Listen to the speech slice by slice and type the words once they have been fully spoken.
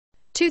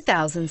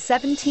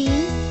2017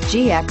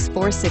 GX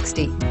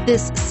 460.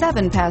 This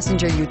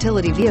 7-passenger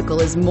utility vehicle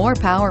is more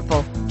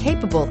powerful,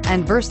 capable,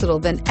 and versatile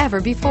than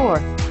ever before.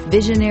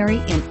 Visionary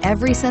in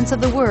every sense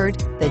of the word,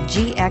 the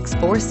GX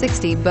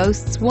 460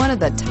 boasts one of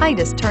the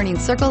tightest turning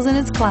circles in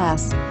its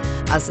class,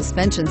 a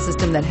suspension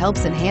system that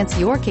helps enhance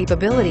your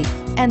capability,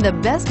 and the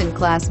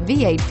best-in-class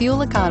V8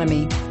 fuel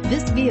economy.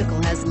 This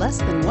vehicle has less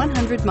than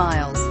 100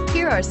 miles.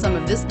 Here are some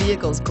of this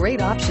vehicle's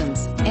great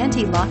options: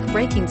 anti-lock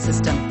braking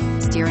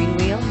system, steering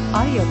wheel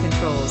audio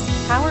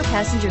controls, power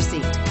passenger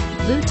seat,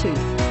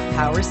 Bluetooth,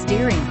 power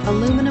steering,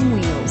 aluminum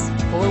wheels,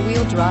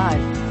 4-wheel drive,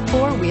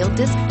 4-wheel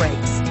disc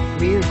brakes,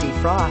 rear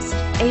defrost,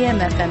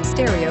 AM/FM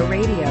stereo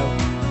radio.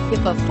 If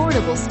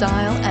affordable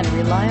style and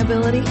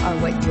reliability are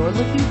what you're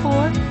looking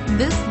for,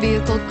 this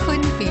vehicle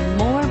couldn't be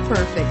more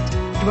perfect.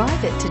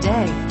 Drive it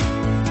today.